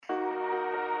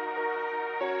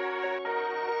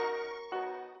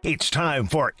It's time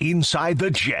for Inside the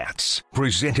Jets,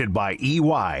 presented by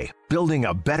EY, building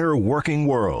a better working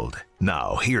world.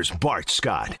 Now, here's Bart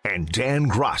Scott and Dan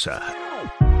Graca.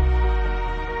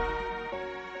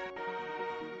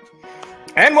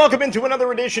 And welcome into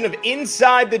another edition of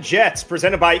Inside the Jets,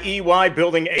 presented by EY,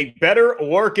 building a better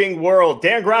working world.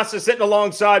 Dan Graca sitting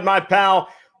alongside my pal,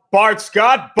 Bart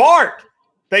Scott. Bart,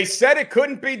 they said it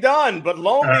couldn't be done, but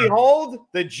lo and behold,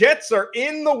 the Jets are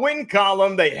in the win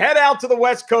column. They head out to the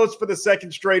West Coast for the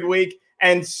second straight week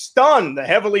and stun the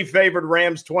heavily favored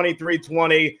Rams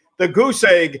 23-20. The goose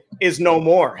egg is no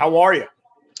more. How are you?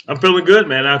 I'm feeling good,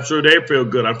 man. I'm sure they feel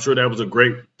good. I'm sure that was a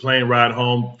great plane ride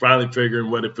home, finally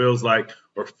figuring what it feels like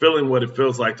or feeling what it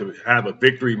feels like to have a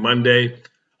victory Monday.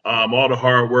 All the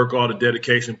hard work, all the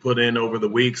dedication put in over the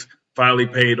weeks finally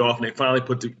paid off, and they finally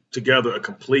put together a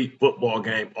complete football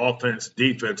game, offense,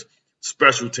 defense,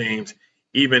 special teams,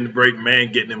 even the great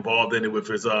man getting involved in it with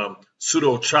his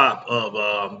pseudo chop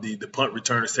of the punt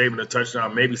returner, saving a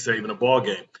touchdown, maybe saving a ball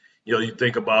game. You know, you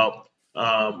think about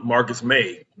Marcus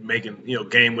May making,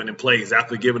 game-winning plays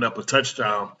after giving up a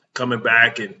touchdown, coming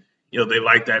back, and, they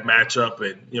like that matchup,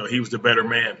 and, he was the better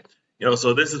man.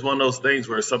 So this is one of those things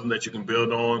where it's something that you can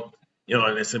build on,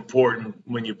 and it's important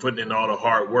when you're putting in all the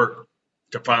hard work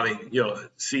to finally,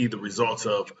 see the results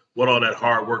of what all that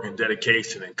hard work and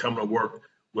dedication and coming to work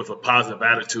with a positive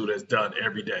attitude is done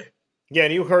every day. Yeah,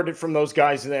 and you heard it from those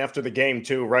guys after the game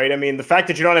too, right? I mean, the fact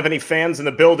that you don't have any fans in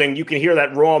the building, you can hear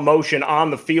that raw emotion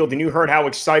on the field, and you heard how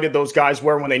excited those guys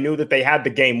were when they knew that they had the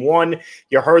game won.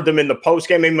 You heard them in the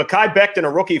postgame. I mean, Mekhi Becton, a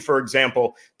rookie, for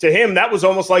example, to him, that was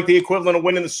almost like the equivalent of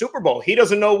winning the Super Bowl. He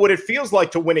doesn't know what it feels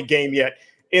like to win a game yet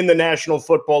in the National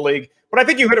Football League. But I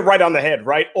think you hit it right on the head,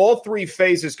 right? All three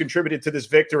phases contributed to this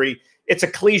victory. It's a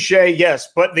cliche, yes,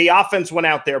 but the offense went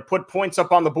out there, put points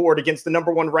up on the board against the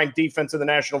number one ranked defense in the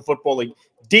National Football League.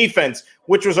 Defense,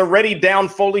 which was already down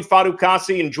Foley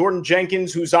Fatukasi and Jordan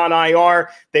Jenkins, who's on IR.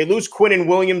 They lose Quinnen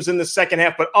Williams in the second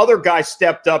half, but other guys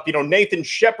stepped up. Nathan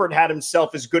Shepard had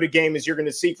himself as good a game as you're going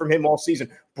to see from him all season.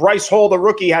 Bryce Hall, the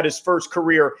rookie, had his first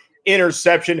career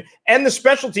interception, and the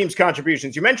special teams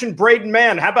contributions. You mentioned Braden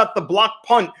Mann. How about the block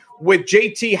punt with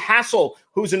JT Hassel,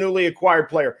 who's a newly acquired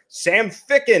player? Sam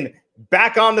Ficken,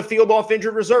 back on the field off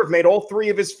injured reserve, made all three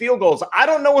of his field goals. I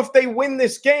don't know if they win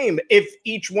this game if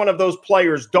each one of those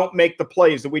players don't make the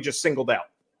plays that we just singled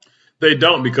out. They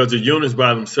don't, because the units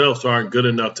by themselves aren't good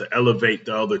enough to elevate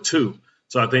the other two.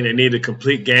 So I think they need a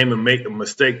complete game and make a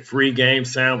mistake-free game.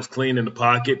 Sam was clean in the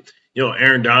pocket.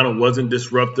 Aaron Donald wasn't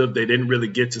disruptive. They didn't really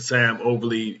get to Sam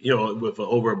overly, with an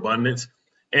overabundance.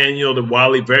 And, the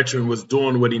Wally veteran was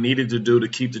doing what he needed to do to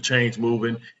keep the chains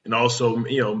moving, and also,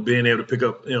 being able to pick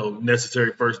up,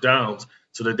 necessary first downs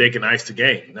so that they can ice the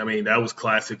game. I mean, that was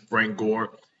classic Frank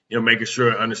Gore, making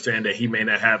sure to understand that he may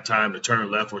not have time to turn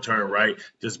left or turn right,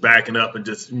 just backing up and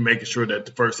just making sure that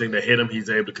the first thing that hit him, he's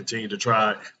able to continue to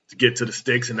try to get to the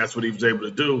sticks, and that's what he was able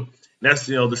to do. And that's,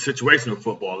 the situation of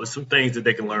football. There's some things that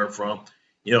they can learn from,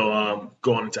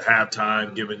 going into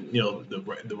halftime, giving,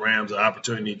 the Rams an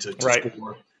opportunity to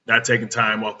score, not taking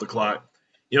time off the clock.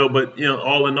 But,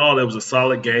 all in all, it was a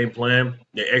solid game plan.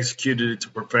 They executed it to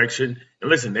perfection. And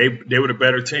listen, they were the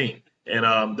better team.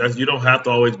 And you don't have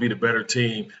to always be the better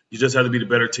team. You just have to be the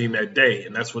better team that day.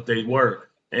 And that's what they were.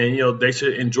 And, they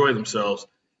should enjoy themselves.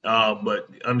 But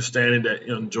understanding that,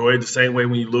 enjoy it the same way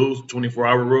when you lose,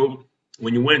 24-hour rule,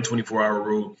 when you win, 24-hour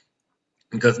rule,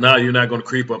 because now you're not going to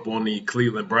creep up on the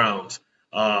Cleveland Browns.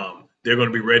 They're going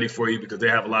to be ready for you because they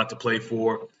have a lot to play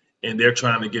for, and they're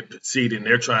trying to get seeded, and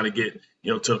they're trying to get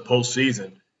to the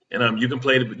postseason. And you can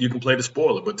play the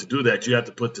spoiler, but to do that, you have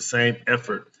to put the same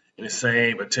effort and the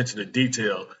same attention to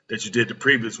detail that you did the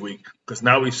previous week, because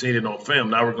now we've seen it on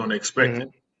film. Now we're going to expect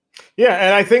it. Yeah,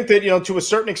 and I think that, to a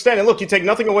certain extent, and look, you take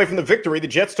nothing away from the victory, the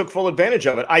Jets took full advantage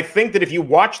of it. I think that if you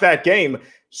watch that game,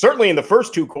 certainly in the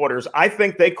first two quarters, I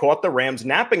think they caught the Rams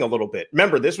napping a little bit.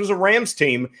 Remember, this was a Rams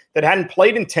team that hadn't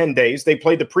played in 10 days. They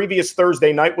played the previous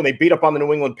Thursday night when they beat up on the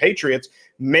New England Patriots.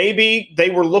 Maybe they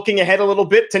were looking ahead a little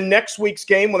bit to next week's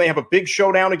game when they have a big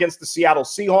showdown against the Seattle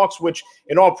Seahawks, which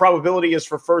in all probability is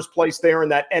for first place there in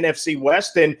that NFC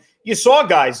West. And you saw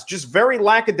guys just very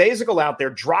lackadaisical out there,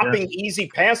 dropping easy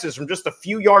passes from just a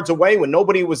few yards away when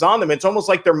nobody was on them. It's almost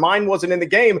like their mind wasn't in the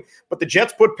game, but the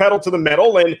Jets put pedal to the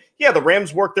metal. And, yeah, the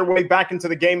Rams worked their way back into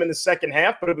the game in the second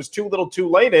half, but it was too little too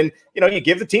late. And, you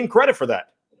give the team credit for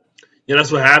that. Yeah,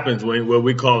 that's what happens when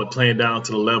we call it playing down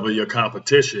to the level of your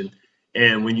competition.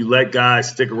 And when you let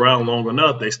guys stick around long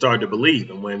enough, they start to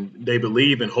believe. And when they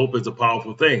believe, and hope is a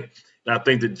powerful thing. And I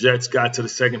think the Jets got to the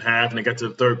second half and they got to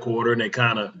the third quarter, and they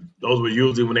those were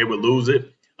usually when they would lose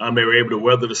it. They were able to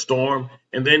weather the storm.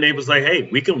 And then they was like, hey,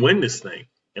 we can win this thing.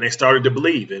 And they started to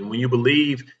believe. And when you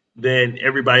believe, then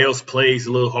everybody else plays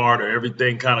a little harder.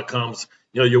 Everything kind of comes,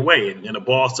 your way. And the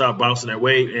ball started bouncing their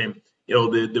way. And,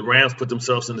 the Rams put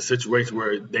themselves in a situation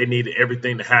where they needed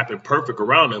everything to happen perfect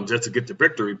around them just to get the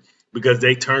victory, because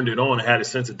they turned it on and had a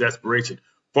sense of desperation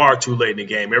far too late in the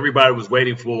game. Everybody was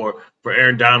waiting for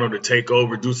Aaron Donald to take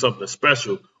over, do something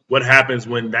special. What happens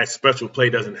when that special play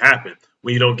doesn't happen?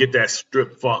 When you don't get that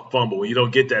strip fumble, when you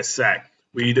don't get that sack,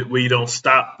 when you don't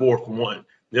stop 4th and 1.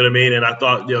 You know what I mean? And I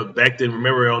thought, back then,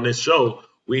 remember on this show,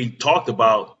 we talked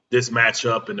about this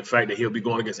matchup and the fact that he'll be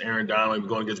going against Aaron Donald, he'll be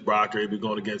going against Brock, he'll be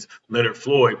going against Leonard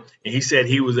Floyd. And he said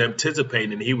he was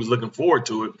anticipating and he was looking forward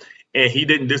to it, and he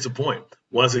didn't disappoint.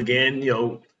 Once again,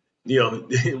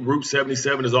 Route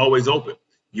 77 is always open.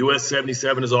 US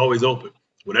 77 is always open.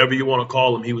 Whatever you want to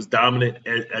call him, he was dominant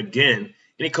again.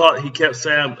 And he kept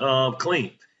Sam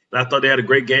clean. And I thought they had a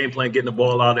great game plan, getting the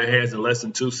ball out of their hands in less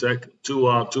than 2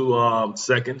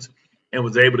 seconds, and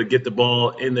was able to get the ball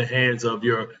in the hands of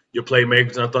your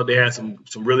playmakers. And I thought they had some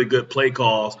really good play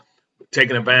calls,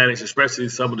 taking advantage, especially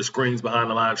some of the screens behind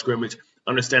the line of scrimmage,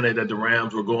 understanding that the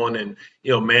Rams were going in,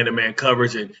 man-to-man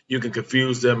coverage, and you can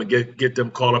confuse them and get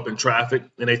them caught up in traffic,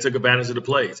 and they took advantage of the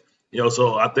plays.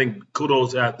 So I think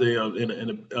kudos out there,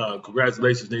 and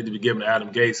congratulations need to be given to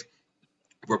Adam Gase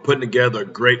for putting together a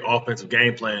great offensive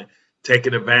game plan,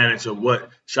 taking advantage of what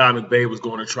Sean McVay was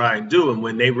going to try and do. And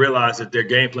when they realized that their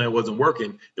game plan wasn't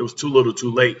working, it was too little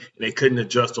too late, and they couldn't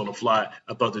adjust on the fly.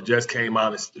 I thought the Jets came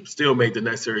out and still made the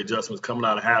necessary adjustments coming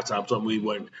out of halftime, something we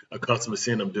weren't accustomed to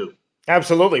seeing them do.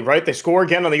 Absolutely, right? They score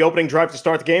again on the opening drive to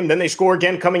start the game. Then they score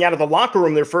again coming out of the locker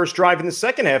room, their first drive in the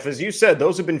second half. As you said,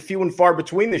 those have been few and far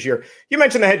between this year. You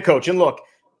mentioned the head coach, and look,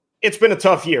 it's been a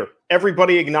tough year.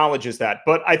 Everybody acknowledges that.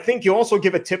 But I think you also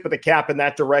give a tip of the cap in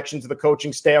that direction to the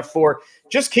coaching staff for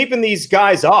just keeping these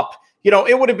guys up.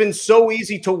 It would have been so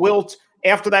easy to wilt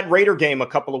after that Raider game a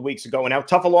couple of weeks ago and how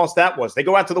tough a loss that was. They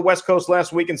go out to the West Coast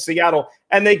last week in Seattle,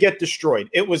 and they get destroyed.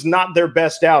 It was not their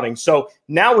best outing. So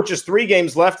now with just 3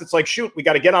 games left, it's like, shoot, we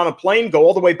got to get on a plane, go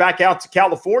all the way back out to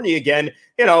California again.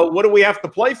 What do we have to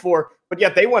play for? But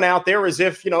yet they went out there as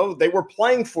if, they were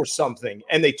playing for something,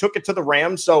 and they took it to the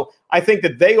Rams. So I think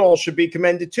that they all should be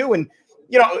commended too. And,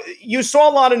 you saw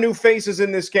a lot of new faces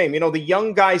in this game, the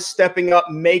young guys stepping up,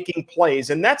 making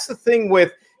plays. And that's the thing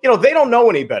with, they don't know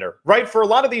any better, right? For a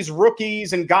lot of these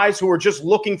rookies and guys who are just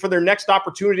looking for their next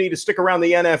opportunity to stick around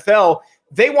the NFL,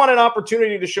 they want an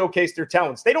opportunity to showcase their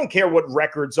talents. They don't care what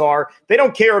records are. They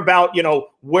don't care about,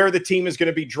 where the team is going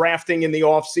to be drafting in the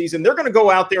offseason. They're going to go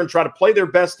out there and try to play their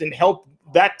best and help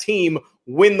that team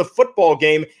win the football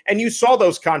game. And you saw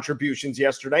those contributions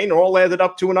yesterday, and it all added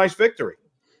up to a nice victory.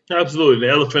 Absolutely.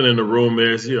 The elephant in the room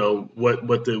is,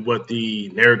 what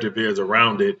the narrative is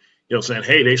around it. Saying,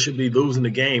 hey, they should be losing the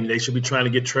game. They should be trying to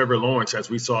get Trevor Lawrence, as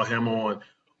we saw him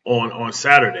on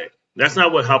Saturday. That's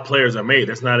not how players are made.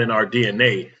 That's not in our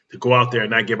DNA to go out there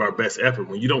and not give our best effort.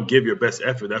 When you don't give your best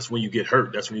effort, that's when you get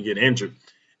hurt. That's when you get injured.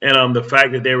 And the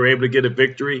fact that they were able to get a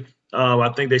victory, I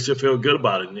think they should feel good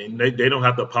about it. And they don't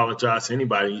have to apologize to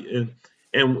anybody.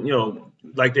 And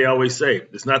like they always say,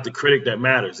 it's not the critic that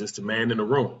matters. It's the man in the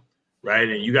room. Right.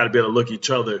 And you got to be able to look each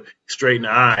other straight in the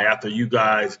eye after you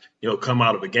guys, come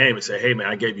out of a game and say, hey, man,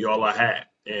 I gave you all I had.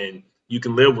 And you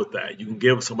can live with that. You can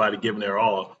give somebody giving their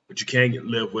all. What you can't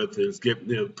live with is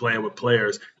playing with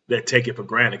players that take it for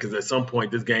granted, because at some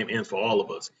point this game ends for all of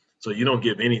us. So you don't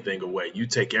give anything away. You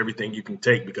take everything you can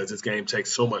take, because this game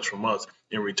takes so much from us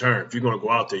in return. If you're going to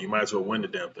go out there, you might as well win the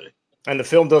damn thing. And the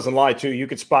film doesn't lie, too. You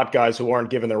could spot guys who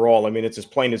aren't giving their all. I mean, it's as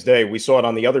plain as day. We saw it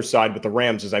on the other side with the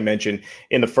Rams, as I mentioned,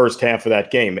 in the first half of that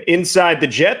game. Inside the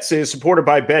Jets is supported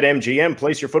by BetMGM.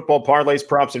 Place your football parlays,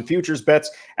 props, and futures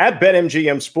bets at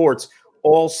BetMGM Sports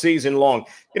all season long.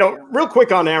 Real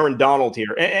quick on Aaron Donald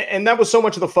here. And that was so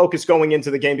much of the focus going into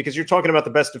the game, because you're talking about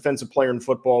the best defensive player in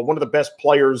football, one of the best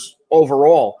players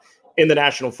overall in the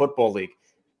National Football League.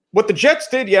 What the Jets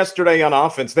did yesterday on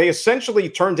offense, they essentially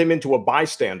turned him into a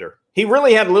bystander. He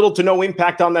really had little to no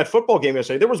impact on that football game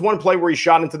yesterday. There was one play where he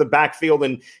shot into the backfield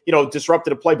and,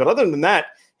 disrupted a play. But other than that,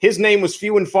 his name was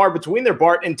few and far between there,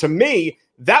 Bart. And to me,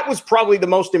 that was probably the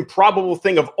most improbable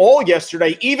thing of all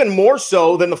yesterday, even more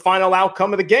so than the final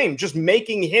outcome of the game, just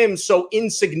making him so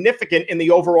insignificant in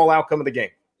the overall outcome of the game.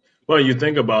 Well, you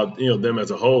think about, them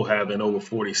as a whole having over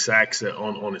 40 sacks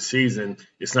on the season.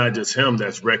 It's not just him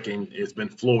that's wrecking. It's been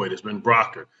Floyd. It's been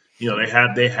Brocker.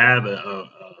 They have a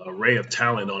array of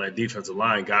talent on that defensive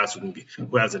line, guys who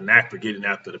has a knack for getting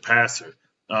after the passer.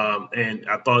 And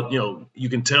I thought, you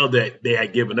can tell that they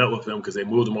had given up with him, because they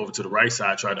moved him over to the right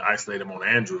side, tried to isolate him on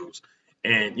Andrews.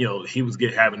 and he was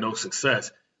having no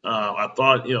success. I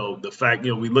thought the fact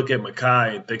we look at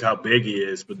Makai and think how big he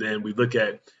is, but then we look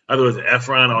at otherwise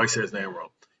Efron. I always say his name wrong.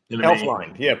 You know what I mean?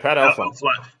 Elfline, yeah, Pat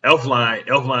Elfline.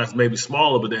 Elfline is maybe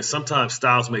smaller, but then sometimes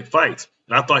styles make fights.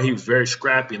 And I thought he was very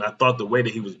scrappy, and I thought the way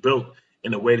that he was built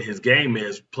and the way that his game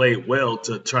is played well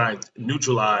to try and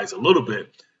neutralize a little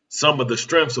bit some of the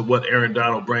strengths of what Aaron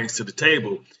Donald brings to the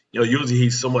table. Usually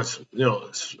he's so much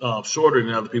shorter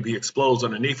than other people. He explodes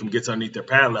underneath him, gets underneath their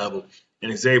pad level,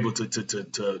 and is able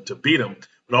to beat them.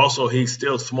 But also he's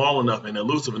still small enough and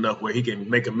elusive enough where he can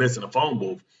make a miss in a phone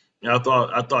booth. And I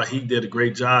thought he did a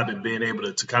great job in being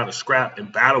able to kind of scrap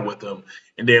and battle with them.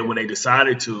 And then when they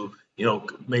decided to,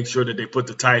 make sure that they put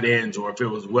the tight ends, or if it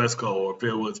was Wesco or if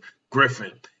it was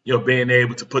Griffin, being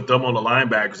able to put them on the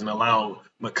linebackers and allow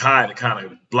Makai to kind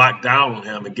of block down on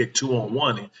him and get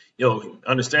 2-on-1. And,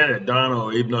 understand that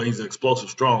Donald, even though he's an explosive,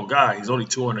 strong guy, he's only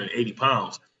 280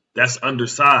 pounds. That's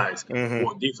undersized for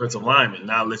a defensive lineman.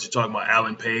 Now, unless you're talking about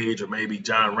Alan Page or maybe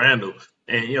John Randall.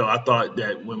 And, I thought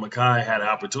that when Makai had an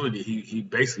opportunity, he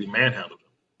basically manhandled him.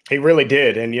 He really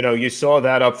did. And, you saw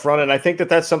that up front. And I think that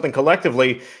that's something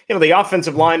collectively, the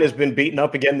offensive line has been beaten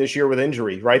up again this year with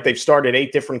injury, right? They've started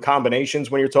 8 different combinations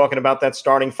when you're talking about that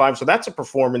starting 5. So that's a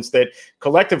performance that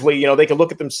collectively, they can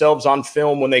look at themselves on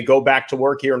film when they go back to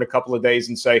work here in a couple of days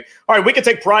and say, all right, we can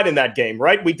take pride in that game,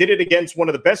 right? We did it against one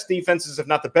of the best defenses, if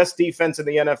not the best defense in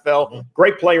the NFL.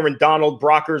 Great player in Donald,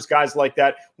 Brockers, guys like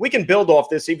that. We can build off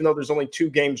this, even though there's only 2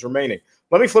 games remaining.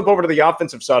 Let me flip over to the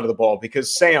offensive side of the ball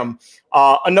because Sam,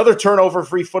 another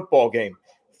turnover-free football game.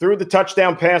 Threw the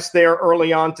touchdown pass there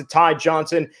early on to Ty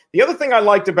Johnson. The other thing I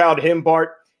liked about him,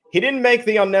 Bart, he didn't make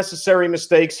the unnecessary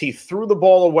mistakes. He threw the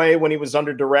ball away when he was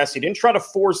under duress. He didn't try to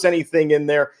force anything in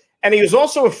there. And he was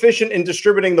also efficient in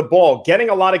distributing the ball, getting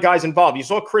a lot of guys involved. You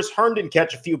saw Chris Herndon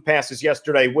catch a few passes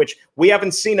yesterday, which we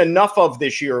haven't seen enough of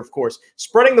this year, of course.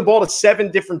 Spreading the ball to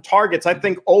 7 different targets, I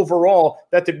think overall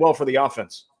that did well for the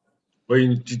offense. Well,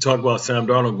 you talk about Sam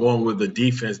Darnold going where the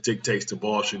defense dictates the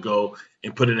ball should go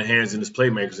and put it in the hands of his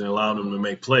playmakers and allow them to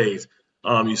make plays.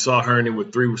 You saw Herndon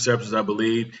with 3 receptions, I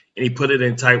believe, and he put it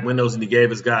in tight windows and he gave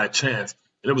his guy a chance.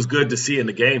 And it was good to see in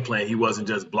the game plan he wasn't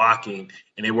just blocking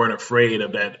and they weren't afraid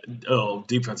of that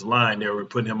defensive line. They were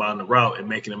putting him on the route and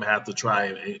making him have to try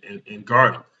and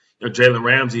guard him. Jalen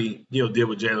Ramsey, did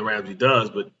what Jalen Ramsey does,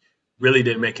 but really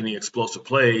didn't make any explosive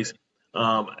plays.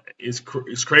 It's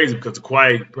crazy because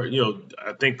I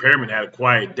think Perriman had a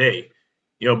quiet day,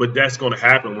 but that's going to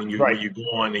happen when you go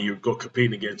on and you go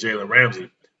competing against Jalen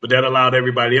Ramsey. But that allowed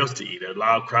everybody else to eat. It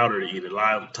allowed Crowder to eat. It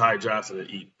allowed Ty Johnson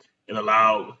to eat. It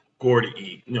allowed Gore to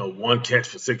eat. 1 catch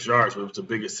for 6 yards, which was the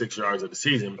biggest 6 yards of the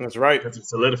season. That's right. Because it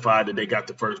solidified that they got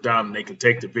the first down and they can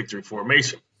take the victory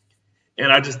formation.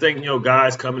 And I just think,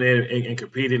 guys coming in and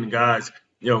competing and guys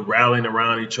rallying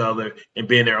around each other and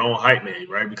being their own hype man,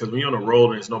 right? Because when you're on a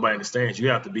roll and there's nobody in the stands, you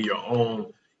have to be your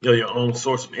own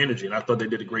source of energy. And I thought they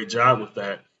did a great job with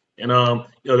that. And,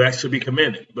 that should be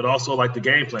commended. But also like the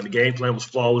game plan. The game plan was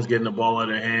flawless, getting the ball out of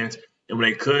their hands. And when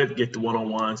they could get the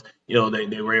one-on-ones, they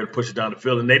were able to push it down the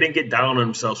field. And they didn't get down on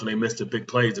themselves when they missed the big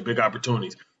plays, the big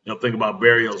opportunities. Think about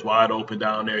Berrios wide open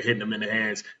down there, hitting them in the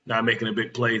hands, not making the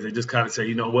big plays. They just kind of say,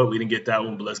 you know what, we didn't get that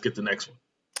one, but let's get the next one.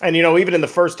 And, even in the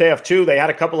first half, too, they had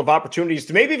a couple of opportunities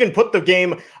to maybe even put the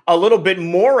game a little bit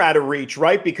more out of reach,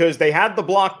 right? Because they had the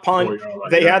block punt,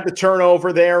 they had the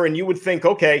turnover there, and you would think,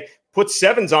 okay, put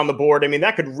 7s on the board. I mean,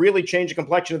 that could really change the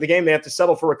complexion of the game. They have to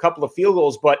settle for a couple of field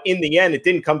goals, but in the end, it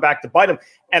didn't come back to bite them.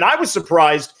 And I was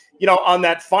surprised, on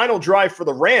that final drive for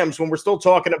the Rams when we're still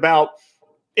talking about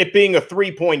it being a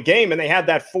 3-point game, and they had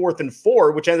that 4th and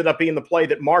 4, which ended up being the play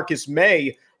that Marcus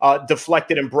May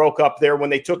deflected and broke up there when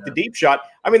they took the deep shot.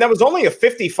 I mean, that was only a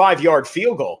 55-yard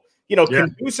field goal.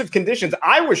 Conducive conditions.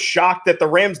 I was shocked that the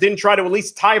Rams didn't try to at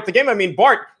least tie up the game. I mean,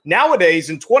 Bart, nowadays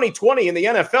in 2020 in the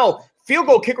NFL, field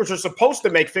goal kickers are supposed to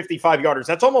make 55-yarders.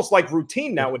 That's almost like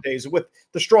routine nowadays with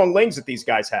the strong lanes that these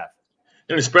guys have.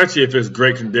 And especially if it's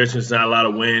great conditions, not a lot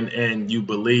of wind, and you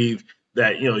believe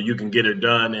that, you can get it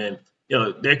done. And,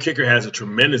 their kicker has a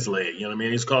tremendous leg. You know what I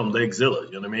mean? He's called him Legzilla.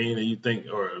 You know what I mean? And you think,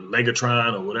 or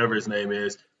Legatron or whatever his name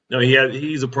is.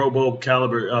 He's a Pro Bowl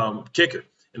caliber kicker.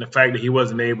 And the fact that he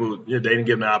wasn't able, they didn't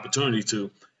give him the opportunity to,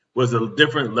 was a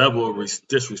different level of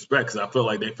disrespect. Because I felt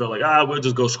like they felt like, we'll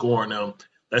just go score on them.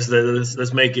 Let's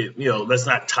make it. Let's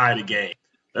not tie the game.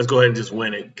 Let's go ahead and just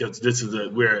win it because this is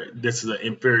an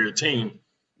inferior team.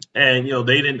 And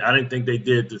they didn't. I didn't think they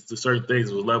did the certain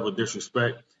things with a level of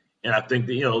disrespect. And I think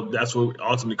that, that's what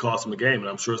ultimately cost them the game. And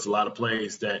I'm sure it's a lot of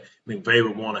plays that McVay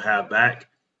would want to have back.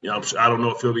 I don't know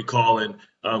if he'll be calling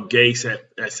Gase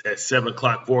at 7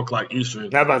 o'clock, 4 o'clock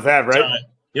Eastern. How about that, right?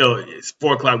 it's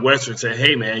 4 o'clock Western saying,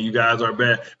 "Hey man, you guys are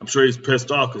bad." I'm sure he's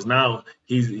pissed off because now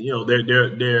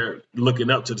they're looking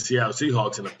up to the Seattle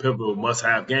Seahawks in a pivotal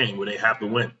must-have game where they have to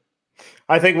win.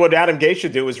 I think what Adam Gase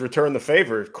should do is return the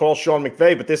favor, call Sean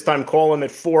McVay, but this time call him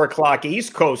at 4 o'clock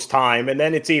East Coast time, and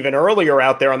then it's even earlier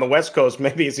out there on the West Coast.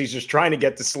 Maybe as he's just trying to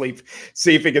get to sleep,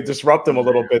 see if he could disrupt him a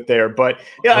little bit there. But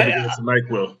It's a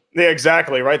NyQuil. yeah,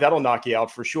 exactly right. That'll knock you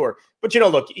out for sure. But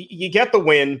look, you get the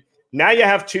win. Now you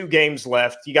have 2 games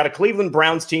left. You got a Cleveland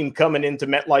Browns team coming into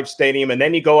MetLife Stadium, and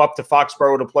then you go up to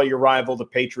Foxborough to play your rival, the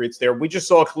Patriots there. We just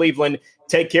saw Cleveland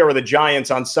take care of the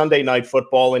Giants on Sunday Night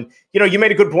Football. And, you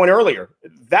made a good point earlier.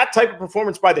 That type of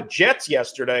performance by the Jets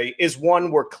yesterday is one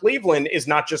where Cleveland is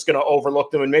not just going to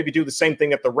overlook them and maybe do the same thing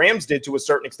that the Rams did to a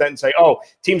certain extent and say, oh,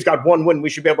 team's got 1 win, we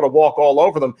should be able to walk all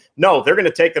over them. No, they're going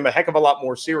to take them a heck of a lot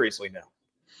more seriously now.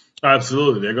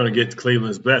 Absolutely. They're going to get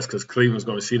Cleveland's best because Cleveland's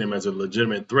going to see them as a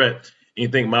legitimate threat. And you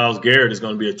think Myles Garrett is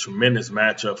going to be a tremendous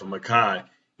matchup for Mekhi.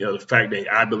 The fact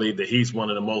that I believe that he's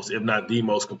one of the most, if not the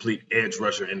most complete edge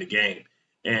rusher in the game.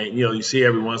 And, you see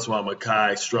every once in a while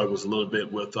Mekhi struggles a little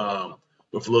bit with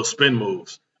little spin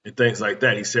moves and things like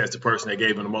that. He says the person that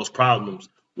gave him the most problems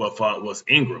was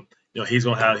Ingram. He's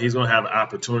going to have an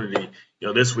opportunity,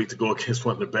 this week to go against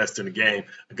one of the best in the game,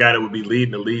 a guy that would be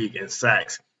leading the league in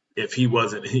sacks if he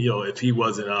wasn't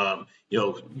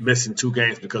missing 2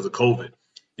 games because of COVID.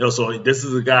 So this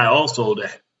is a guy also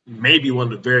that may be one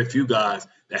of the very few guys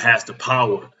that has the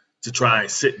power to try and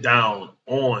sit down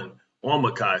on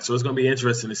Mekhi. So it's going to be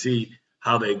interesting to see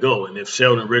how they go. And if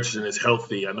Sheldon Richardson is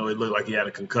healthy, I know it looked like he had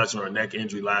a concussion or a neck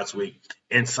injury last week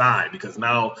inside, because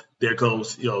now there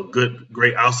goes,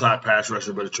 great outside pass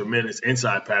rusher, but a tremendous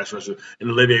inside pass rusher.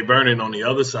 And Olivier Vernon on the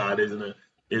other side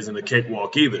isn't a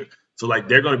cakewalk either. So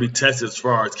they're going to be tested as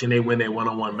far as can they win their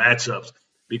one-on-one matchups,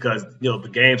 because the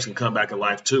games can come back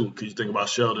alive too. Because you think about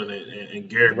Sheldon and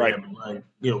Garrett, right,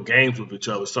 having games with each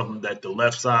other, something that the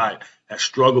left side has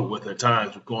struggled with at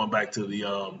times, going back to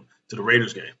the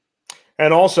Raiders game.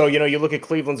 And also, you look at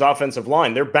Cleveland's offensive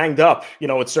line. They're banged up,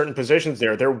 at certain positions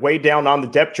there. They're way down on the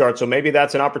depth chart. So maybe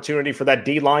that's an opportunity for that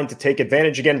D-line to take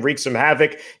advantage again, wreak some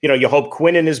havoc. You hope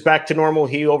Quinnen is back to normal.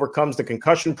 He overcomes the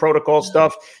concussion protocol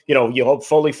stuff. You hope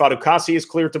Foley Fadukasi is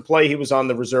cleared to play. He was on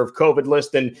the reserve COVID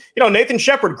list. And, Nathan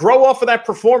Shepard, grow off of that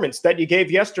performance that you gave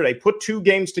yesterday. Put 2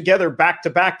 games together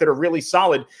back-to-back that are really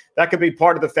solid. That could be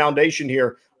part of the foundation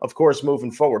here, of course,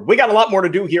 moving forward. We got a lot more to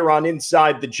do here on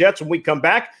Inside the Jets. When we come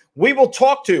back, we will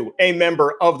talk to a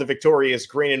member of the victorious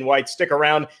Green and White. Stick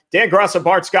around. Dan Graca,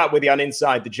 Bart Scott with you on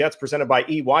Inside the Jets, presented by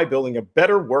EY, building a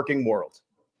better working world.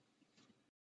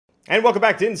 And welcome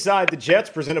back to Inside the Jets,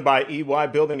 presented by EY,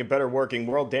 building a better working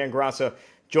world. Dan Graca,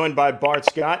 joined by Bart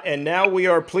Scott. And now we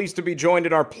are pleased to be joined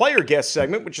in our player guest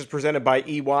segment, which is presented by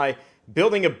EY,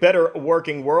 building a better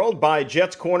working world, by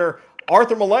Jets corner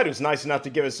Arthur Maulet, who's nice enough to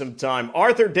give us some time.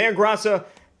 Arthur, Dan Graca,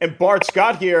 and Bart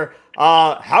Scott here.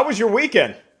 How was your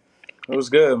weekend? It was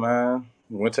good, man.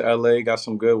 Went to LA, got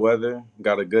some good weather,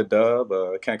 got a good dub.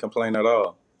 Can't complain at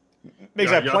all.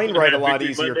 Makes that plane ride a lot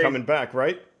easier coming back,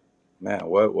 right? Man,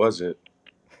 what was it?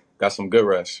 Got some good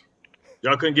rest.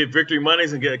 Y'all couldn't get victory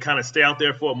Mondays and kind of stay out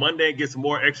there for a Monday and get some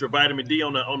more extra vitamin D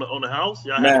on the house.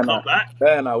 Y'all had to come back.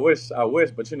 Man, I wish, but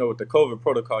with the COVID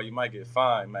protocol, you might get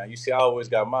fined, man. You see, I always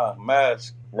got my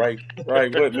mask right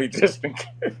with me just in case.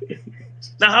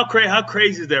 Now, how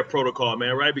crazy is that protocol,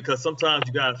 man, right? Because sometimes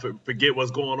you got to forget what's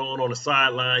going on the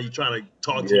sideline. You're trying to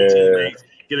talk to your teammates,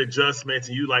 get adjustments,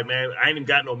 and you like, man, I ain't even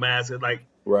got no mask. It's like,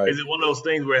 right. Is it one of those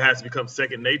things where it has to become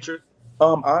second nature?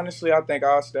 Honestly, I think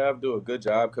our staff do a good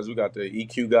job because we got the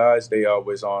EQ guys. They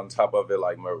always on top of it.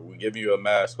 Like, we give you a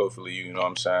mask. Hopefully, you know what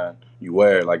I'm saying, you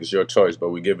wear it. Like, it's your choice, but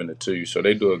we're giving it to you. So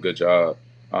they do a good job,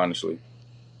 honestly.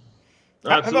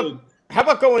 Absolutely. How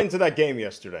about going into that game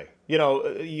yesterday?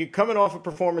 You're coming off a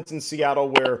performance in Seattle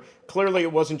where clearly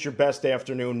it wasn't your best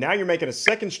afternoon. Now you're making a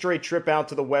second straight trip out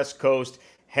to the West Coast,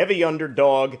 heavy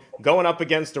underdog, going up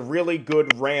against a really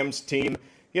good Rams team.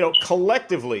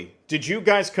 Collectively, did you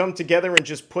guys come together and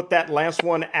just put that last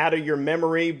one out of your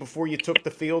memory before you took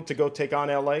the field to go take on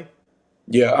LA?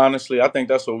 Yeah, honestly, I think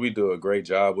that's what we do a great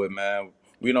job with, man.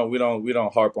 We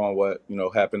don't harp on what,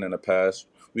 happened in the past.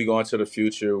 We go into the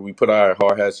future, we put our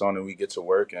hard hats on and we get to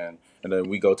work, and then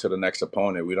we go to the next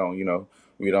opponent. We don't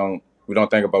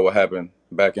think about what happened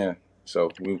back in. So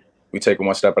we take it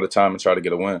one step at a time and try to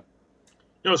get a win.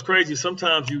 It's crazy.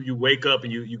 Sometimes you wake up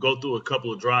and you go through a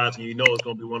couple of drives and it's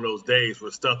going to be one of those days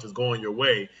where stuff is going your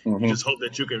way. Mm-hmm. You just hope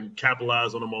that you can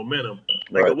capitalize on the momentum.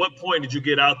 Right. At what point did you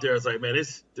get out there? It's like, man,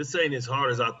 this ain't as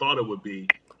hard as I thought it would be.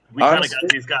 We kind of got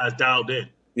these guys dialed in.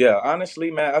 Yeah,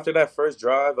 honestly, man, after that first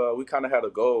drive, we kind of had a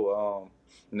goal.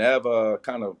 Nev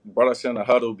kind of brought us in a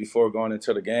huddle before going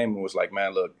into the game and was like,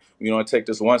 man, look, take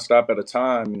this one stop at a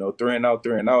time, 3 and out,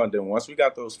 3 and out. And then once we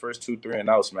got those first 2 3 and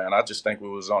outs, man, I just think we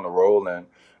was on a roll, and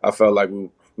I felt like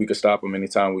we could stop them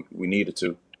anytime we needed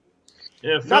to.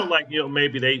 Yeah, it felt Not like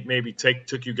maybe they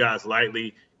took you guys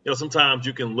lightly. Sometimes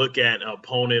you can look at an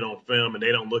opponent on film and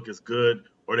they don't look as good,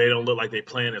 or they don't look like they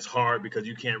playing as hard because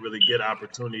you can't really get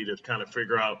opportunity to kind of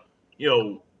figure out you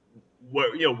know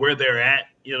where they're at.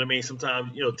 You know what I mean?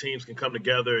 Sometimes teams can come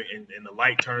together and the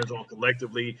light turns on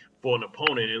collectively for an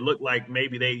opponent. It looked like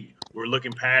maybe they were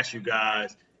looking past you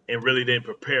guys and really didn't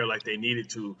prepare like they needed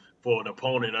to for an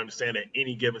opponent. Understand that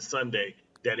any given Sunday,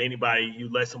 that anybody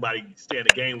you let somebody stay in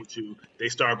a game with you, they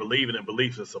start believing, and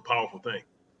belief is a powerful thing.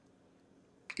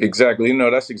 Exactly.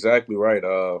 That's exactly right.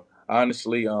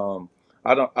 Honestly,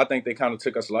 I think they kind of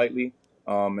took us lightly.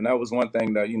 And that was one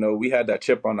thing that, we had that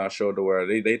chip on our shoulder where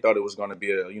they thought it was going to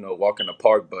be a, walk in the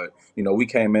park, but, we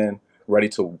came in ready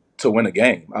to win a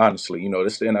game. Honestly,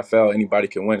 this is the NFL, anybody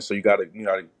can win. So you got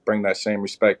to, bring that same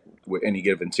respect with any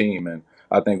given team. And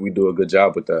I think we do a good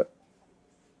job with that.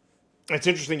 It's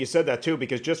interesting you said that too,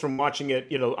 because just from watching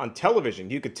it, on television,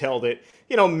 you could tell that,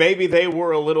 maybe they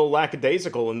were a little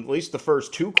lackadaisical in at least the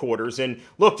first 2 quarters. And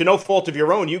look, to no fault of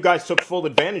your own, you guys took full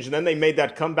advantage, and then they made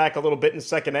that comeback a little bit in the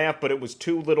second half, but it was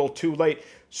too little, too late.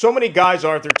 So many guys,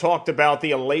 Arthur, talked about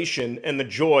the elation and the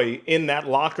joy in that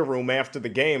locker room after the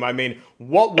game. I mean,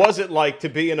 what was it like to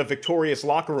be in a victorious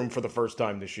locker room for the first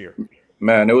time this year?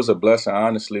 Man, it was a blessing,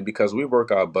 honestly, because we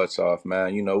work our butts off,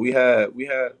 man. We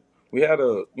had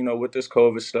a, with this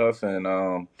COVID stuff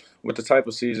and with the type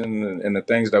of season and the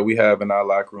things that we have in our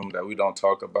locker room that we don't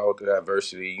talk about, the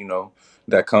adversity,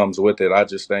 that comes with it. I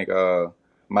just think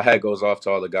my hat goes off to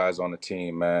all the guys on the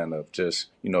team, man, of just,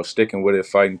 sticking with it,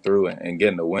 fighting through and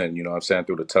getting the win, what I'm saying,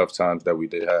 through the tough times that we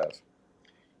did have.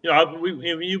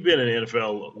 You've been in the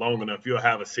NFL long enough. You'll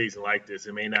have a season like this.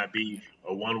 It may not be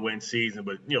a one-win season,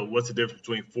 but what's the difference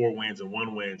between 4 wins and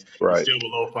 1 win? You're Right. still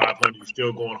below 500. You're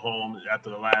still going home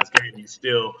after the last game. You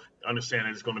still understand that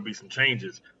there's going to be some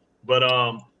changes. But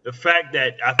the fact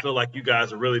that I feel like you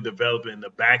guys are really developing the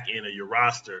back end of your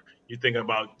roster, you think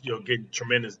about getting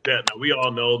tremendous depth. Now we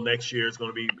all know next year is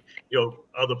going to be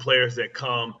other players that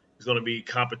come. There's going to be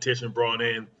competition brought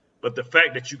in. But the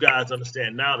fact that you guys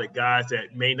understand now that guys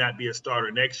that may not be a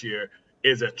starter next year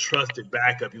is a trusted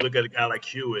backup. You look at a guy like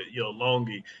Hewitt,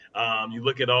 Longy. You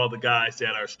look at all the guys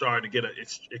that are starting to get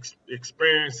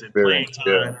experience and playing Experience,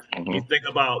 time. yeah. Hmm. You think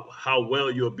about how well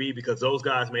you'll be because those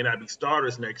guys may not be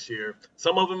starters next year.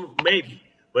 Some of them maybe,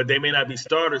 but they may not be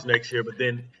starters next year. But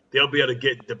then they'll be able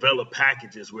to develop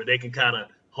packages where they can kind of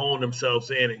hone themselves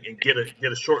in and get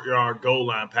a short yard goal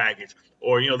line package.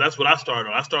 Or, that's what I started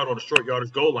on. I started on a short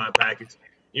yardage goal line package.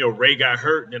 Ray got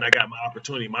hurt, and then I got my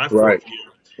opportunity my Right. fourth year.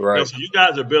 Right. So you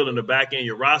guys are building the back end of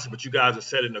your roster, but you guys are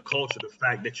setting the culture, the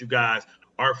fact that you guys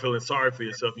aren't feeling sorry for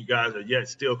yourself. You guys are yet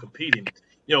still competing.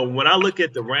 When I look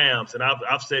at the Rams, and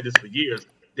I've said this for years,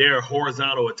 they're a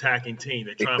horizontal attacking team.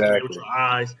 They try and play with Exactly. your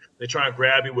eyes. They try and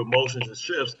grab you with motions and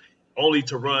shifts, only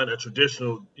to run a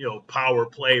traditional, power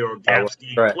play or Our gap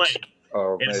scheme play. stretch.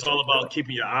 And it's all about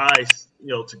keeping your eyes,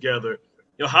 together.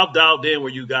 How dialed in were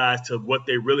you guys to what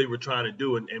they really were trying to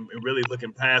do and really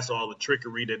looking past all the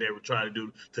trickery that they were trying to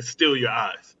do to steal your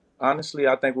eyes? Honestly,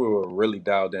 I think we were really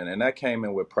dialed in, and that came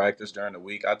in with practice during the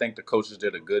week. I think the coaches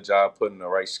did a good job putting the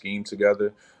right scheme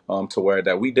together, to where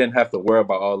that we didn't have to worry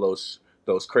about all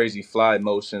those crazy fly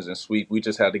motions and sweep. We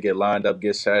just had to get lined up,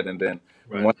 get set, and then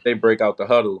Right. once they break out the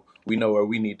huddle, we know where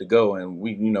we need to go, and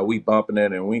we bumping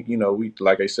it, and we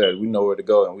like I said, we know where to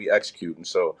go, and we execute. And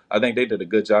so I think they did a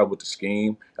good job with the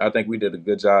scheme. I think we did a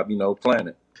good job,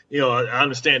 planning. I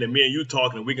understand that me and you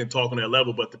talking, and we can talk on that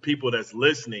level, but the people that's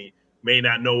listening may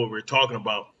not know what we're talking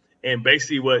about. And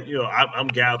basically, what I'm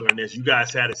gathering is you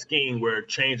guys had a scheme where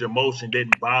change of motion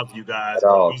didn't bother you guys. At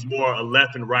all. It was more a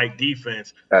left and right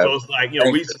defense. Uh, So it's like we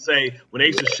used to say when they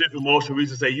used to shift in motion, we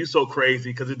used to say you so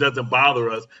crazy because it doesn't bother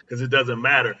us because it doesn't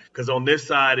matter because on this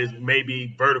side is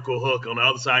maybe vertical hook, on the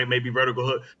other side maybe vertical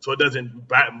hook, so it doesn't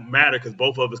matter because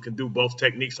both of us can do both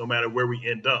techniques no matter where we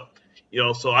end up.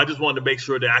 So I just wanted to make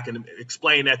sure that I can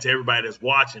explain that to everybody that's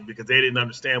watching because they didn't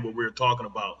understand what we were talking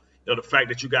about. The fact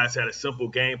that you guys had a simple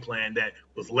game plan that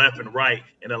was left and right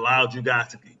and allowed you guys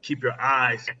to keep your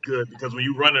eyes good because when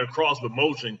you're running across with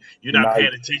motion, you're not Nice.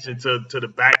 paying attention to the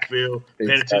backfield, paying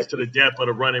attention to the depth of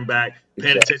the running back,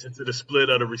 paying Exactly. attention to the split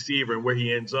of the receiver and where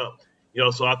he ends up.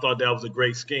 So I thought that was a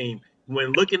great scheme.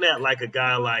 When looking at like a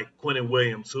guy like Quentin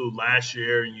Williams, who last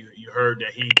year you heard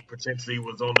that he potentially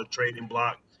was on the trading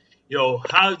block,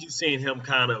 how did you seen him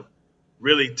kind of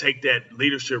really take that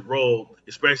leadership role,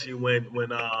 especially when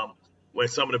when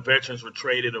some of the veterans were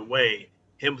traded away.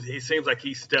 He seems like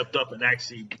he stepped up and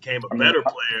actually became a I mean, better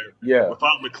player yeah.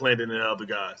 without McClendon and other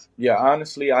guys. Yeah,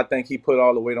 honestly, I think he put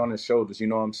all the weight on his shoulders. You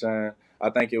know what I'm saying? I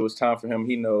think it was time for him.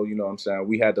 You know what I'm saying?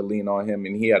 We had to lean on him,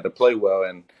 and he had to play well.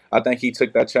 And I think he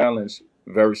took that challenge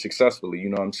very successfully. You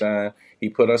know what I'm saying? He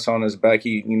put us on his back.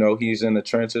 He's in the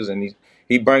trenches, and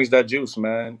he brings that juice,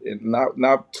 man. And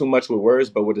not too much with words,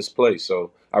 but with his play.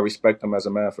 So I respect him as a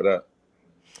man for that.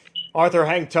 Arthur,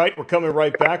 hang tight. We're coming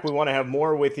right back. We want to have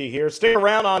more with you here. Stick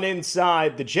around on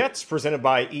Inside the Jets, presented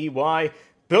by EY,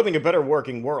 building a better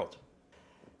working world.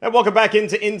 And welcome back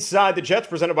into Inside the Jets,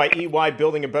 presented by EY,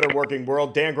 building a better working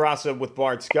world. Dan Graca with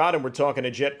Bart Scott, and we're talking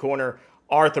to Jet Corner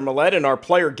Arthur Maulet, and our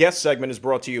player guest segment is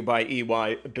brought to you by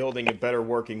EY, building a better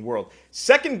working world.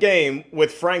 Second game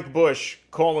with Frank Bush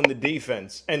calling the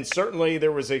defense, and certainly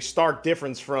there was a stark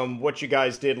difference from what you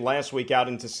guys did last week out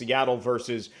into Seattle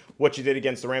versus what you did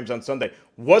against the Rams on Sunday.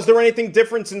 Was there anything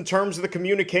different in terms of the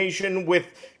communication with,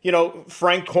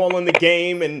 Frank calling the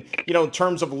game and, in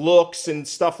terms of looks and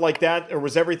stuff like that? Or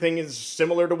was everything as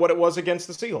similar to what it was against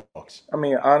the Seahawks? I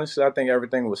mean, honestly, I think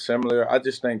everything was similar. I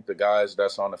just think the guys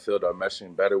that's on the field are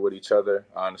meshing better with each other,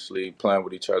 honestly, playing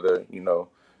with each other,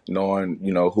 knowing,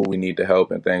 who we need to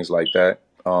help and things like that.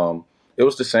 It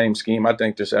was the same scheme. I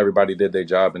think just everybody did their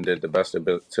job and did the best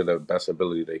to the best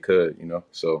ability they could,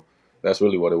 So that's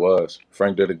really what it was.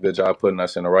 Frank did a good job putting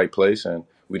us in the right place, and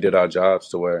we did our jobs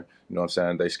to where,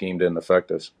 they scheme didn't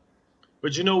affect us.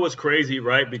 But you know what's crazy,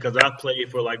 right? Because I played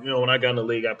for, when I got in the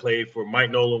league, I played for Mike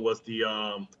Nolan was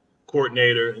the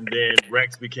coordinator, and then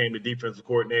Rex became the defensive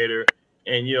coordinator.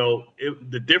 And,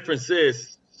 the difference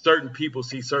is certain people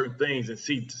see certain things and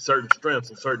see certain strengths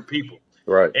in certain people.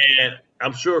 Right. And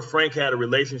I'm sure Frank had a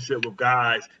relationship with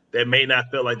guys that may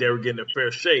not feel like they were getting a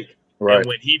fair shake. Right. And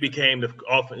when he became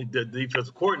the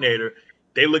defensive coordinator,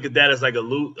 they look at that as like a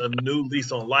new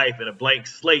lease on life and a blank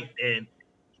slate, and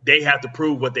they have to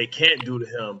prove what they can't do to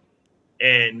him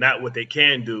and not what they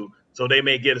can do. So they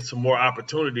may get some more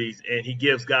opportunities, and he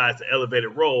gives guys an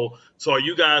elevated role. So are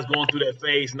you guys going through that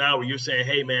phase now where you're saying,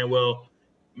 hey, man, well,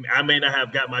 I may not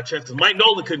have got my chance? Because Mike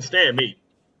Nolan couldn't stand me.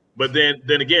 But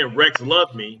then again, Rex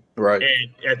loved me. Right.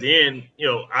 And at the end,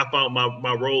 I found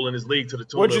my role in his league to the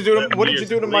tune. What did you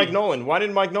do to Mike Nolan? Why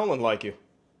didn't Mike Nolan like you?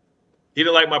 He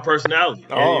didn't like my personality.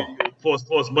 Oh. For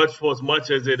as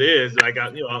much as it is, like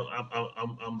I'm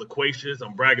loquacious,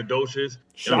 I'm braggadocious.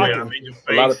 I'm in your face.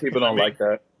 A lot of people don't like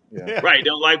that. Yeah. Right, they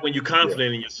don't like when you're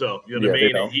confident in yourself. You know what I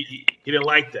mean? He didn't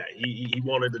like that. He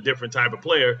wanted a different type of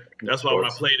player. That's why when I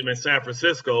played him in San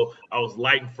Francisco, I was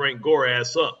lighting Frank Gore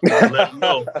ass up to let him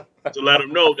know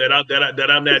that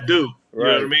I'm that dude. You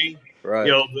know what I mean? Right.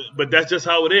 But that's just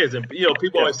how it is. And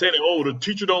people always say that, oh, the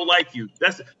teacher don't like you.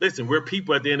 Listen, we're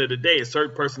people at the end of the day, and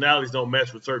certain personalities don't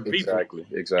mesh with certain people.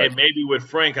 Exactly. And maybe with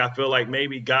Frank, I feel like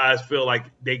maybe guys feel like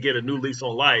they get a new lease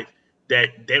on life,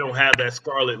 that they don't have that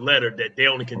scarlet letter that they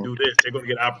only can do this. They're going to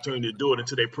get an opportunity to do it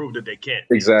until they prove that they can't.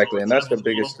 Exactly. So, and that's the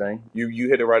biggest thing. You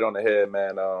hit it right on the head,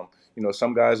 man.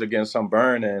 Some guys are getting some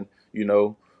burn, and,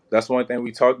 that's one thing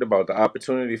we talked about. The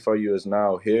opportunity for you is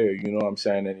now here, you know what I'm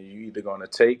saying? And you're either going to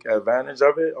take advantage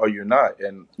of it or you're not.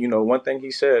 And, one thing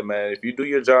he said, man, if you do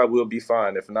your job, we'll be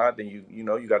fine. If not, then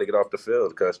you got to get off the field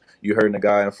because you're hurting the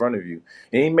guy in front of you.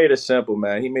 And he made it simple,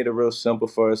 man. He made it real simple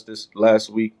for us this past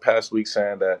week,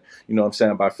 saying that,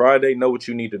 by Friday, know what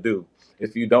you need to do.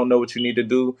 If you don't know what you need to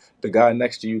do, the guy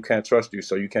next to you can't trust you,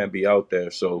 so you can't be out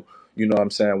there. So,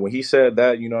 when he said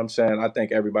that, I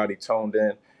think everybody toned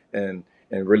in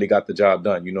and really got the job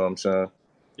done. You know what I'm saying?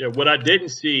 Yeah, what I didn't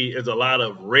see is a lot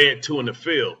of red two in the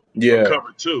field. Yeah. Cover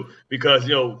two. Because,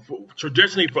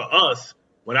 traditionally for us,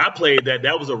 when I played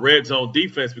that was a red zone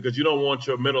defense because you don't want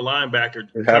your middle linebacker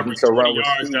covering 20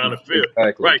 yards down the field.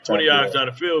 Exactly. Right, 20 yards down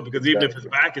the field because even if his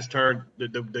back is turned,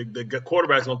 the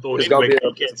quarterback's going to throw it anyway because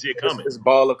you can't see it coming. It's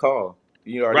ball or call.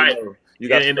 You already know. You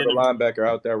got the linebacker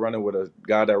out there running with a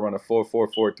guy that run a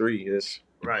 4.43-ish.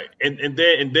 Right, and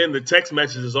then the text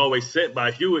message is always sent by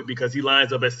Hewitt because he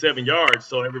lines up at 7 yards,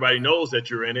 so everybody knows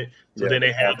that you're in it. So then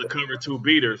they have the cover two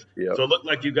beaters. Yep. So it looked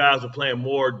like you guys were playing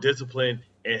more disciplined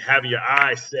and having your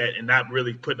eyes set and not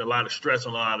really putting a lot of stress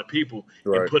on a lot of people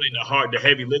and putting the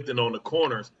heavy lifting on the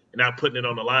corners and not putting it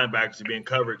on the linebackers to be in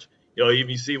coverage. Even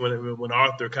you see when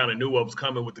Arthur kind of knew what was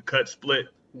coming with the cut split.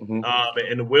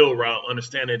 And the wheel route,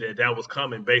 understanding that was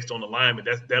coming based on alignment.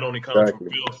 That only comes from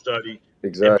field study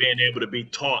and being able to be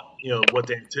taught, what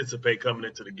to anticipate coming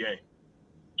into the game.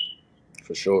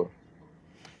 For sure.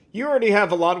 You already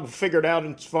have a lot figured out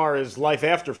as far as life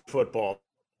after football.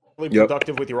 Really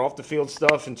productive with your off the field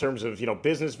stuff in terms of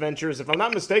business ventures. If I'm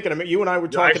not mistaken, you and I were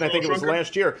talking. I think it was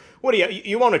last year. What do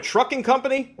you own a trucking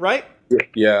company, right?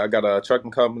 Yeah, I got a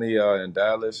trucking company in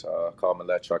Dallas, called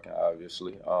Maulet Trucking,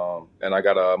 obviously. And I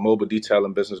got a mobile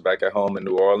detailing business back at home in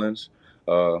New Orleans.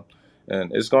 Uh,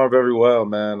 and it's going very well,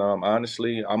 man.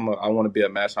 Honestly, I want to be a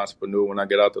mass entrepreneur when I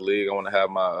get out the league. I want to have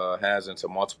my hands into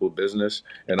multiple business.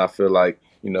 And I feel like,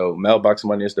 mailbox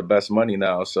money is the best money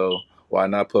now. So why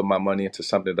not put my money into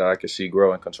something that I can see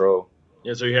grow and control?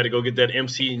 Yeah, so you had to go get that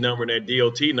MC number and that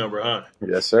DOT number, huh?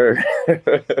 Yes, sir.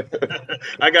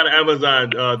 I got an Amazon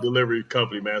delivery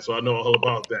company, man, so I know all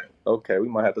about that. Okay, we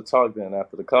might have to talk then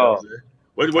after the You know what call.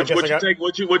 I'm saying?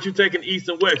 What you taking east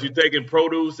and west? You taking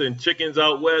produce and chickens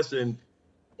out west, and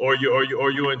or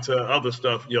you into other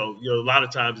stuff? A lot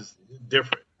of times it's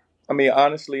different. I mean,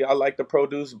 honestly, I like the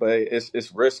produce, but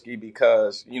it's risky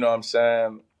because you know what I'm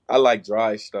saying. I like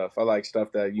dry stuff. I like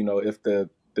stuff that if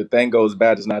the thing goes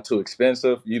bad, it's not too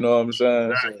expensive. You know what I'm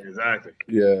saying? So, Exactly.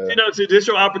 yeah, See, this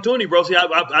your opportunity, bro. See,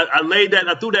 I laid that, and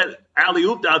I threw that alley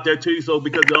oop out there to you, so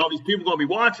because all these people gonna be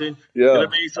watching, you know yeah. what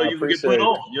I mean. So I you can get appreciate put it.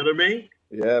 on. You know what I mean?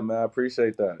 Yeah, man, I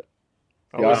appreciate that.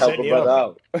 Y'all Always help setting a you brother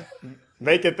up. out.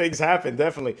 Making things happen,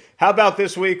 definitely. How about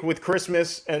this week with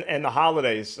Christmas and the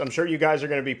holidays? I'm sure you guys are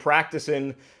going to be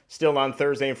practicing still on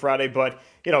Thursday and Friday, but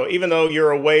even though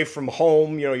you're away from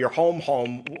home, you're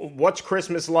home. What's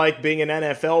Christmas like being an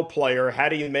NFL player? How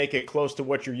do you make it close to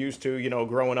what you're used to,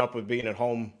 growing up with being at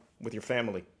home with your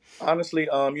family? Honestly,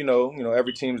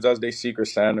 every team does their Secret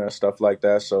Santa and stuff like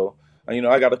that. So,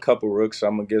 I got a couple rooks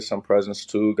I'm gonna get some presents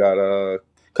to. Got a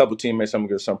couple teammates I'm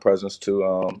gonna give some presents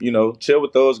to. Chill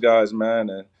with those guys, man,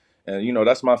 and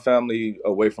that's my family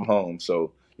away from home.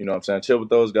 So, what I'm saying, chill with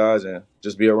those guys and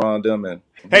just be around them. And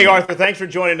Hey, Arthur, thanks for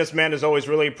joining us, man. As always,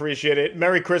 really appreciate it.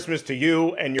 Merry Christmas to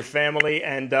you and your family,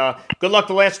 and good luck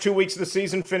the last 2 weeks of the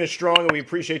season. Finish strong, and we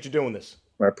appreciate you doing this.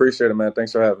 I appreciate it, man.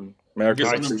 Thanks for having me. Merry Get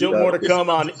Christmas. some Still more to come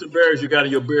on. juice and berries you got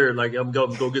in your beard. Like I'm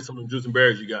going to go get some of the juice and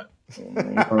berries you got.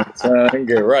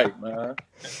 Get right, man.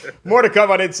 More to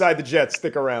come on Inside the Jets.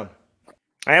 Stick around.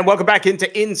 And welcome back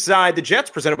into Inside the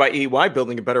Jets, presented by EY,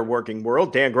 building a better working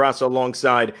world. Dan Graca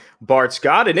alongside Bart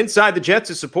Scott. And Inside the Jets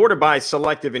is supported by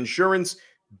Selective Insurance.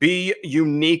 Be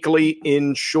uniquely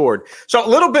insured. So a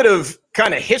little bit of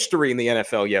kind of history in the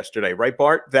NFL yesterday, right,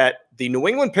 Bart? That the New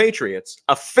England Patriots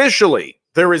officially,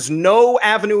 there is no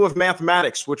avenue of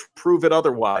mathematics which prove it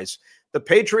otherwise. The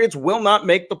Patriots will not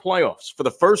make the playoffs for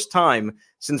the first time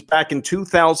since back in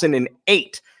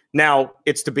 2008. Now,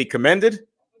 it's to be commended.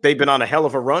 They've been on a hell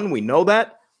of a run. We know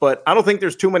that. But I don't think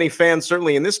there's too many fans,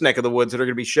 certainly in this neck of the woods, that are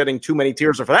going to be shedding too many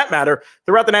tears, or for that matter,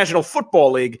 throughout the National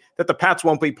Football League, that the Pats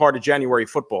won't be part of January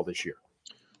football this year.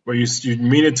 Well, you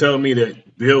mean to tell me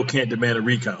that Bill can't demand a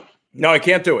recount? No, I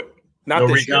can't do it. Not No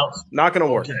this recounts? year. Not going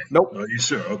to work. Okay. Nope. Are you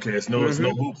sure? Okay. It's no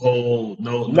loophole.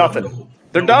 Nothing.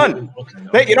 They're done.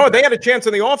 Okay. They had a chance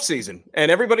in the offseason, and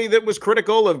everybody that was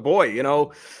critical of,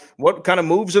 what kind of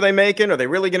moves are they making? Are they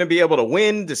really going to be able to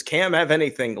win? Does Cam have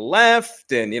anything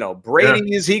left? And,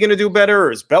 Brady, Is he going to do better?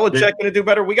 Or is Belichick going to do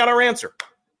better? We got our answer.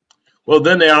 Well,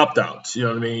 then they opt out. You know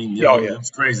what I mean? Yeah.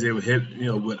 It's crazy. They would hit,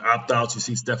 with opt outs. You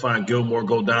see Stephon Gilmore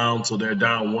go down, so they're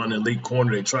down one elite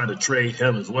corner. They tried to trade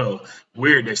him as well.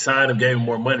 Weird. They signed him, gave him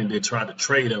more money. They tried to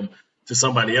trade him to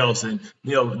somebody else. And,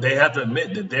 they have to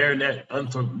admit that they're in that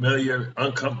unfamiliar,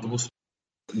 uncomfortable,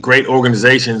 great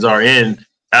organizations are in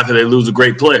after they lose a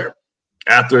great player.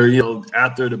 After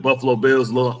the Buffalo Bills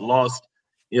lost,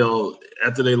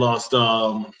 after they lost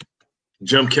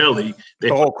Jim Kelly, they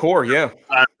The whole core, yeah.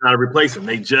 try to replace him.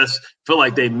 They just feel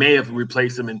like they may have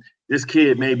replaced him, and this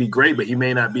kid may be great, but he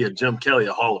may not be a Jim Kelly,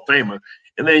 a Hall of Famer.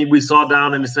 And then we saw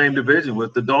down in the same division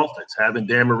with the Dolphins, having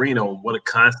Dan Marino, what a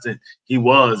constant he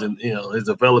was, and his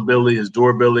availability, his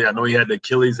durability. I know he had the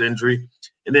Achilles injury,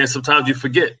 and then sometimes you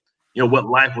forget, what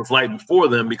life was like before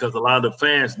them, because a lot of the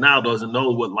fans now doesn't know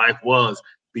what life was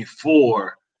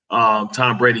before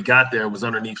Tom Brady got there, was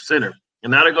underneath center.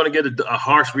 And now they're going to get a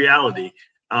harsh reality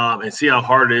and see how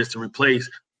hard it is to replace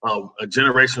a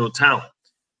generational talent.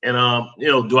 And,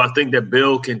 do I think that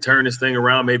Bill can turn this thing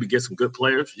around, maybe get some good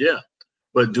players? Yeah.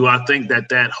 But do I think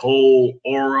that whole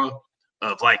aura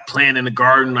of like playing in the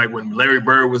garden, like when Larry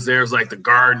Bird was there, it's like the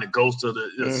garden, the ghost of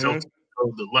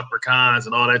the leprechauns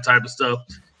and all that type of stuff,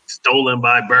 stolen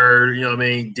by Bird,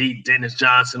 Deep Dennis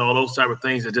Johnson, all those type of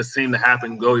things that just seem to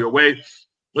happen, go your way.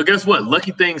 Well, guess what?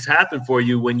 Lucky things happen for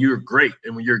you when you're great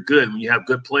and when you're good, when you have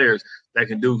good players that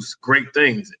can do great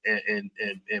things and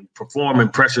perform in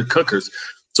pressure cookers.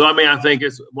 So, I think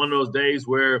it's one of those days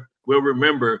where we'll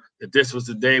remember that this was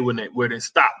the day where they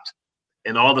stopped.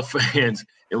 And all the fans,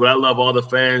 and what I love, all the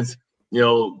fans,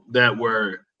 that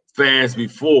were fans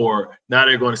before, now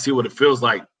they're going to see what it feels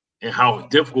like and how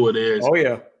difficult it is. Oh,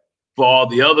 yeah. For all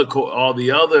the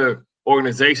other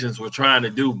organizations were trying to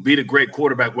do, beat a great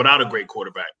quarterback without a great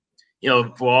quarterback.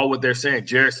 For all what they're saying,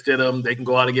 Jarrett Stidham, they can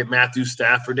go out and get Matthew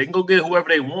Stafford. They can go get whoever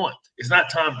they want. It's not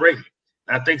Tom Brady.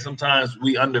 I think sometimes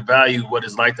we undervalue what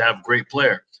it's like to have a great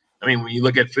player. I mean, when you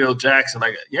look at Phil Jackson,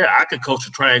 I could coach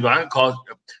a triangle.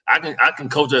 I can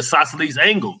coach a isosceles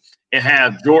angle and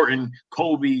have Jordan,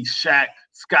 Kobe, Shaq,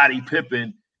 Scottie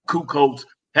Pippen, Kukoc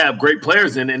have great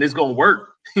players in it, and it's going to work.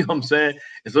 You know what I'm saying?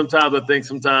 And sometimes I think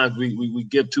we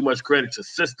give too much credit to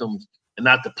systems and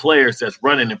not the players that's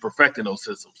running and perfecting those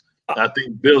systems. I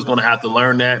think Bill's going to have to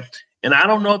learn that. And I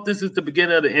don't know if this is the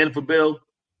beginning of the end for Bill.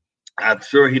 I'm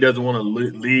sure he doesn't want to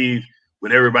leave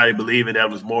with everybody believing that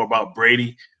was more about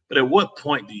Brady. But at what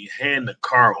point do you hand the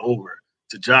car over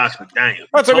to Josh McDaniels?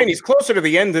 I mean, he's closer to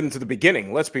the end than to the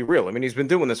beginning. Let's be real. I mean, he's been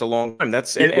doing this a long time. And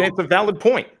it's a valid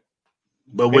point.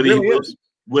 But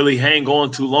will he hang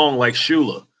on too long like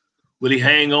Shula? Will he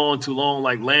hang on too long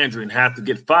like Landry and have to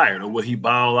get fired? Or will he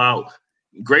bow out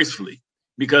gracefully?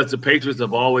 Because the Patriots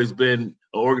have always been an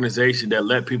organization that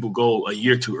let people go a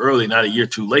year too early, not a year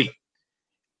too late.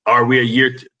 Are we a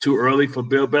year too early for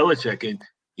Bill Belichick? And,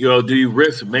 do you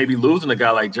risk maybe losing a guy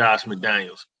like Josh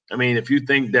McDaniels? I mean, if you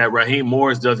think that Raheem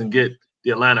Morris doesn't get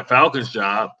the Atlanta Falcons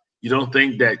job, you don't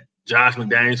think that Josh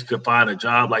McDaniels could find a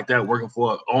job like that working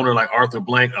for an owner like Arthur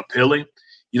Blank appealing?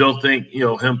 You don't think,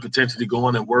 him potentially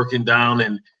going and working down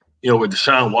and, with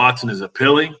Deshaun Watson is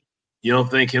appealing? You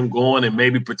don't think him going and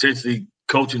maybe potentially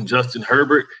coaching Justin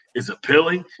Herbert is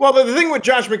appealing? Well, the thing with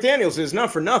Josh McDaniels is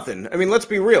not for nothing. I mean, let's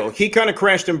be real. He kind of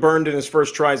crashed and burned in his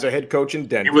first try as a head coach in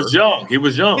Denver. He was young. He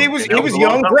was young. He was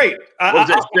young. Great. Was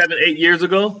that 7-8 years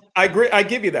ago? I agree. I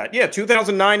give you that. Yeah,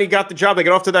 2009, he got the job. They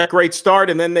got off to that great start,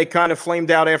 and then they kind of flamed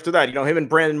out after that. Him and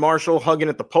Brandon Marshall hugging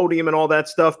at the podium and all that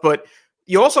stuff. But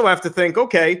you also have to think,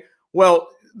 okay, well,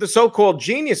 the so-called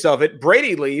genius of it,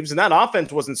 Brady leaves, and that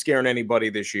offense wasn't scaring anybody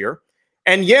this year.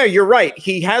 And yeah, you're right.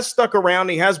 He has stuck around.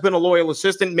 He has been a loyal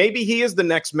assistant. Maybe he is the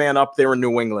next man up there in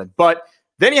New England. But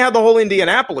then you had the whole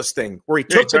Indianapolis thing where he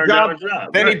took the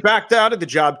job, then he backed out of the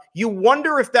job. You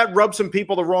wonder if that rubbed some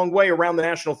people the wrong way around the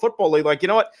National Football League. Like, you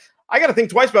know what? I got to think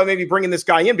twice about maybe bringing this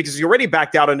guy in because he already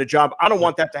backed out on the job. I don't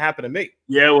want that to happen to me.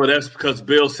 Yeah, well, that's because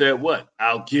Bill said what?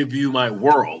 I'll give you my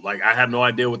world. Like, I have no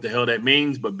idea what the hell that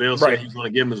means, but Bill said he's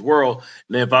going to give him his world.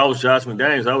 And if I was Josh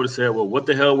McDaniels, I would have said, well, what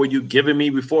the hell were you giving me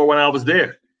before when I was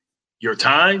there? Your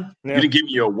time? Yeah. You didn't give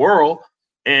me your world.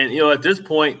 And, at this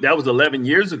point, that was 11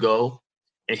 years ago,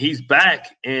 and he's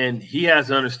back, and he has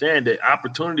to understand that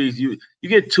opportunities, you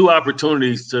get two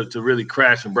opportunities to really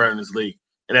crash and burn this league.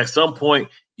 And at some point,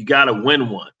 you got to win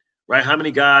one, right? How many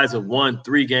guys have won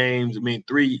 3 games? I mean,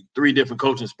 three different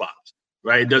coaching spots,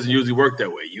 right? It doesn't usually work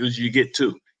that way. Usually you get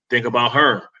 2. Think about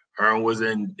Herm. Herm was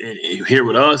in here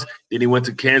with us. Then he went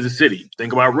to Kansas City.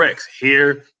 Think about Rex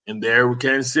here and there with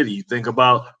Kansas City. You think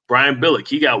about Brian Billick.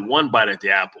 He got 1 bite at the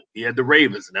apple. He had the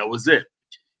Ravens, and that was it.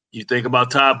 You think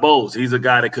about Todd Bowles. He's a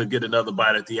guy that could get another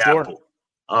bite at the apple.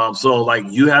 So,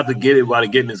 you have to get it while the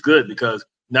getting is good because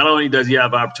not only does he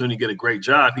have an opportunity to get a great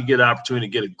job, he get an opportunity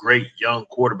to get a great young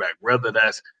quarterback, whether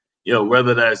that's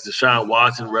Deshaun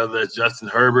Watson, whether that's Justin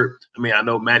Herbert. I mean, I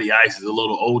know Matty Ice is a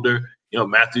little older,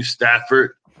 Matthew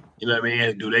Stafford, you know what I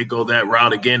mean? Do they go that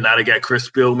route again? Now they got Chris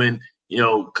Spielman,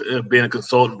 being a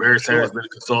consultant, Barry Sanders being a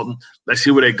consultant. Let's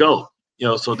see where they go.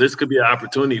 So this could be an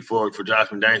opportunity for Josh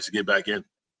McDaniels to get back in.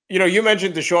 You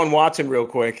mentioned Deshaun Watson real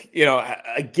quick.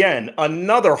 Again,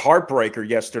 another heartbreaker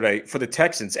yesterday for the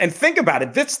Texans. And think about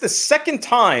it. This is the second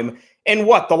time in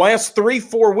the last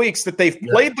 3-4 weeks that they've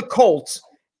played the Colts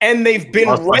and they've been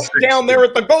right down there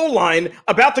at the goal line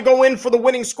about to go in for the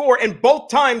winning score. And both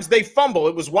times they fumble.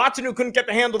 It was Watson who couldn't get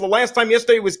the handle the last time.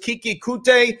 Yesterday was Kiki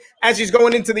Kute as he's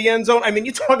going into the end zone. I mean,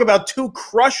 you talk about 2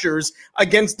 crushers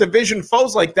against division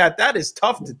foes like that. That is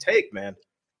tough to take, man.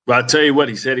 But I tell you what,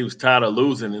 he said he was tired of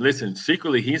losing. And listen,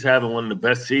 secretly, he's having one of the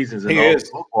best seasons in all of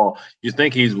football. You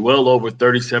think he's well over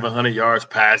 3,700 yards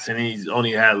passing. He's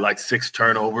only had 6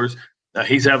 turnovers. Now,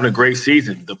 he's having a great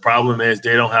season. The problem is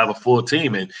they don't have a full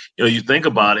team. And, you think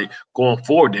about it, going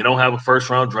forward, they don't have a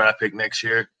first-round draft pick next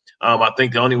year. I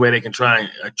think the only way they can try and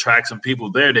attract some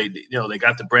people there, they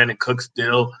got the Brandon Cooks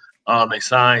deal. They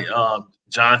signed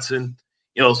Johnson.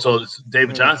 So it's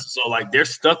David Johnson. So, they're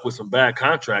stuck with some bad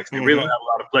contracts. They really don't have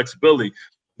a lot of flexibility.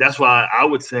 That's why I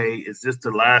would say it's just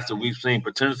the last that we've seen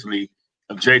potentially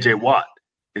of J.J. Watt.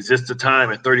 It's just the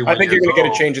time at 31 years old. I think you're going to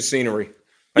get a change of scenery.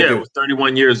 Yeah, with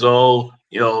 31 years old,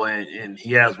 and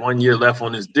he has 1 year left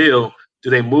on his deal. Do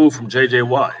they move from J.J.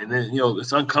 Watt? And then,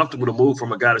 it's uncomfortable to move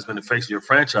from a guy that's been the face of your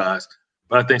franchise.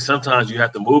 But I think sometimes you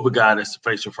have to move a guy that's the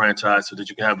face of your franchise so that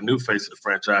you can have a new face of the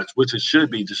franchise, which it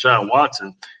should be Deshaun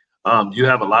Watson. you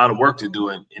have a lot of work to do.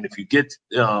 And if you get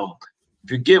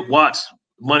Watts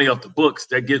money off the books,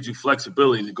 that gives you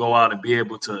flexibility to go out and be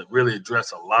able to really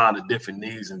address a lot of different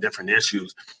needs and different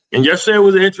issues. And yesterday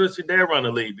was an interesting day around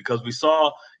the league because we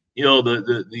saw,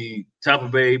 the Tampa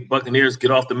Bay Buccaneers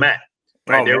get off the mat.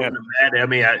 Right, they were on the mat. I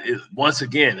mean, once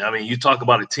again, I mean, you talk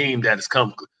about a team that has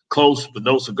come close but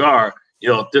no cigar.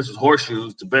 If this was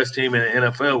horseshoes, the best team in the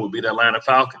NFL would be the Atlanta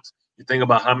Falcons. You think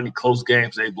about how many close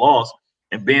games they've lost,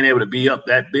 and being able to be up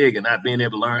that big and not being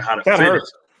able to learn how to finish.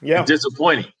 Yeah,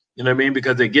 disappointing. You know what I mean?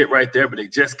 Because they get right there, but they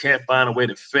just can't find a way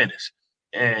to finish.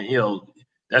 And,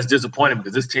 that's disappointing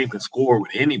because this team can score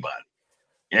with anybody.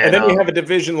 And then you have a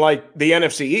division like the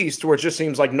NFC East where it just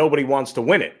seems like nobody wants to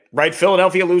win it, right?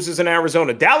 Philadelphia loses in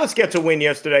Arizona. Dallas gets a win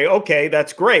yesterday. Okay,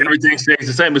 that's great. Everything stays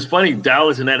the same. It's funny,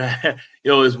 Dallas and that,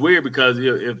 it's weird because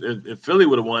if Philly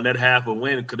would have won, that half a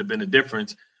win could have been the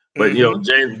difference. But, Jalen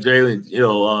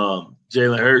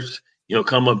Hurts,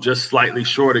 come up just slightly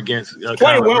short against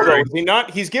playing well, though, is he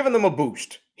not? He's given them a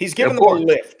boost. He's given them a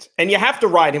lift, and you have to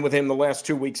ride him with him the last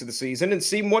 2 weeks of the season and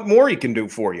see what more he can do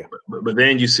for you. But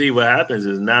then you see what happens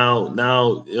is now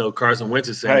Carson Wentz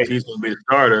is saying if he's going to be the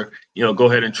starter, go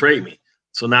ahead and trade me.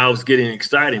 So now it's getting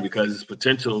exciting because it's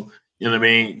potential. You know what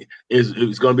I mean?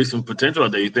 It's going to be some potential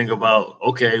out there. You think about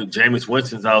Jameis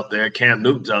Winston's out there, Cam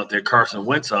Newton's out there, Carson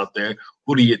Wentz out there.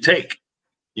 Who do you take?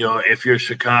 If you're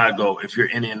Chicago, if you're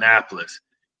Indianapolis,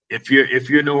 if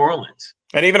you're New Orleans.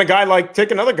 And even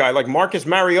take another guy like Marcus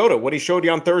Mariota, what he showed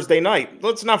you on Thursday night.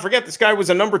 Let's not forget this guy was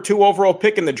a number 2 overall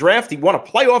pick in the draft. He won a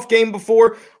playoff game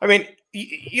before. I mean,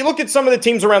 you look at some of the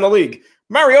teams around the league.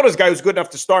 Mariota's a guy who's good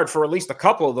enough to start for at least a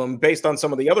couple of them based on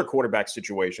some of the other quarterback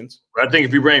situations. I think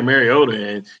if you bring Mariota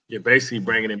in, you're basically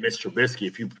bringing in Mitch Trubisky.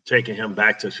 If you're taking him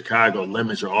back to Chicago,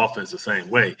 limits your offense the same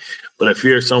way. But if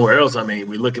you're somewhere else, I mean,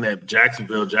 we're looking at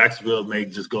Jacksonville. Jacksonville may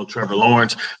just go Trevor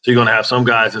Lawrence. So you're going to have some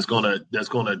guys that's going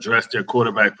to address their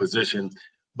quarterback position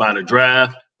by the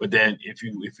draft. But then if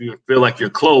you feel like you're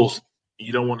close,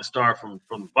 you don't want to start from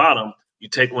the bottom, you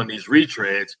take one of these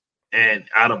retreads. And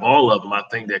out of all of them, I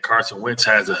think that Carson Wentz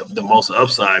has the most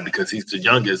upside because he's the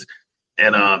youngest.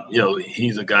 And,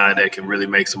 he's a guy that can really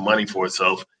make some money for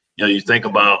himself. You think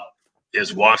about,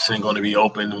 is Washington going to be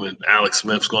open when Alex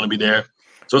Smith's going to be there?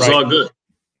 So it's all good.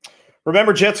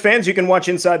 Remember, Jets fans, you can watch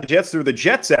Inside the Jets through the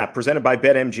Jets app presented by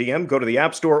BetMGM. Go to the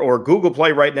App Store or Google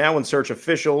Play right now and search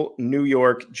official New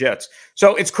York Jets.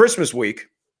 So it's Christmas week.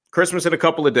 Christmas in a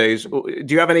couple of days. Do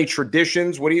you have any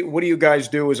traditions? What do you guys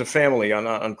do as a family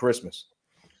on Christmas?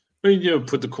 We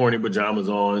put the corny pajamas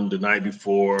on the night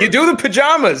before. You do the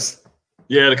pajamas?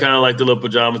 Yeah, the kind of like the little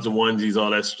pajamas, the onesies,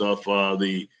 all that stuff.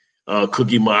 The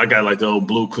cookie, I got like the old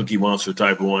blue Cookie Monster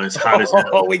type of ones. Hot as hell.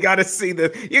 Oh, we got to see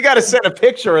you got to send a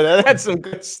picture of that. That's some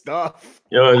good stuff.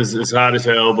 It's hot as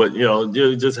hell, but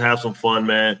you just have some fun,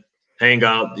 man. Hang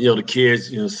out. The kids,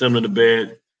 send them to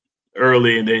bed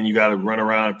early, and then you got to run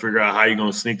around and figure out how you're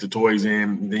going to sneak the toys in.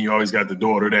 And then you always got the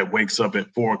daughter that wakes up at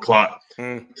 4 o'clock.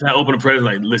 So I open the present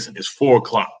like, listen, it's 4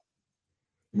 o'clock.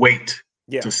 Wait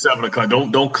till 7 o'clock.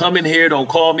 Don't come in here. Don't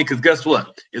call me because guess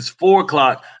what? It's 4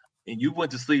 o'clock, and you went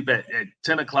to sleep at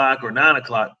 10 o'clock or 9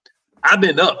 o'clock. I've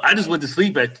been up. I just went to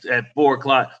sleep at 4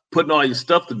 o'clock, putting all your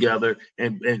stuff together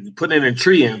and putting it in a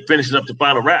tree and finishing up the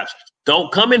final wraps.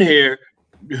 Don't come in here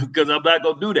because I'm not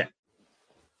going to do that.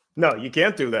 No, you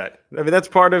can't do that. I mean, that's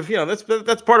part of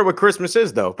that's part of what Christmas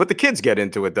is, though. But the kids get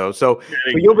into it, though. So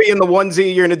you'll be in the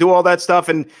onesie. You're going to do all that stuff.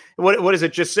 And what is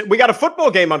it? We got a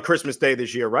football game on Christmas Day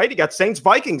this year, right? You got Saints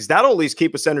Vikings. That'll at least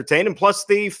keep us entertained. And plus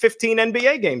the 15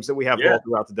 NBA games that we have all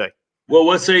throughout the day. Well,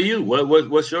 what say you?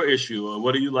 What's your issue?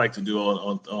 What do you like to do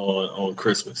on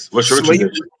Christmas? What's your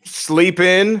tradition? Sleep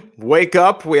in, wake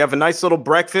up. We have a nice little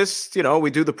breakfast.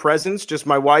 We do the presents, just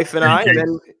my wife and I,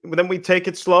 and then we take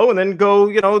it slow and then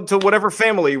go, to whatever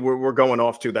family we're going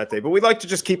off to that day. But we like to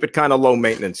just keep it kind of low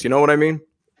maintenance. You know what I mean?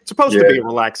 It's supposed to be a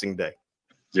relaxing day.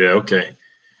 Yeah. Okay.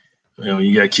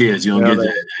 You got kids. You don't get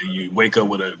that. You wake up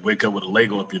with a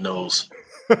Lego up your nose.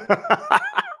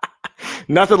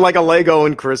 Nothing like a Lego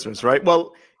in Christmas, right?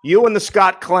 Well, you and the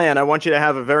Scott clan, I want you to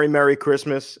have a very Merry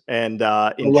Christmas and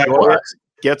enjoy it.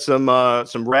 Get some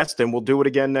rest, and we'll do it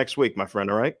again next week, my friend.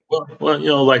 All right?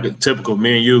 Well, like a typical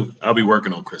me and you, I'll be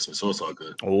working on Christmas, so it's all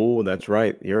good. Oh, that's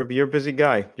right. You're a busy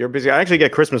guy. You're busy. I actually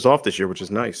get Christmas off this year, which is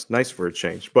nice. Nice for a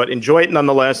change. But enjoy it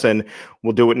nonetheless, and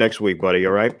we'll do it next week, buddy.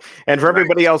 All right? And for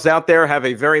everybody else out there, have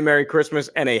a very Merry Christmas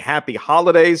and a happy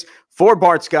holidays. For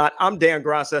Bart Scott, I'm Dan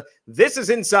Graca. This is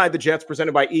Inside the Jets,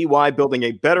 presented by EY, building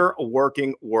a better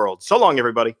working world. So long,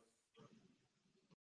 everybody.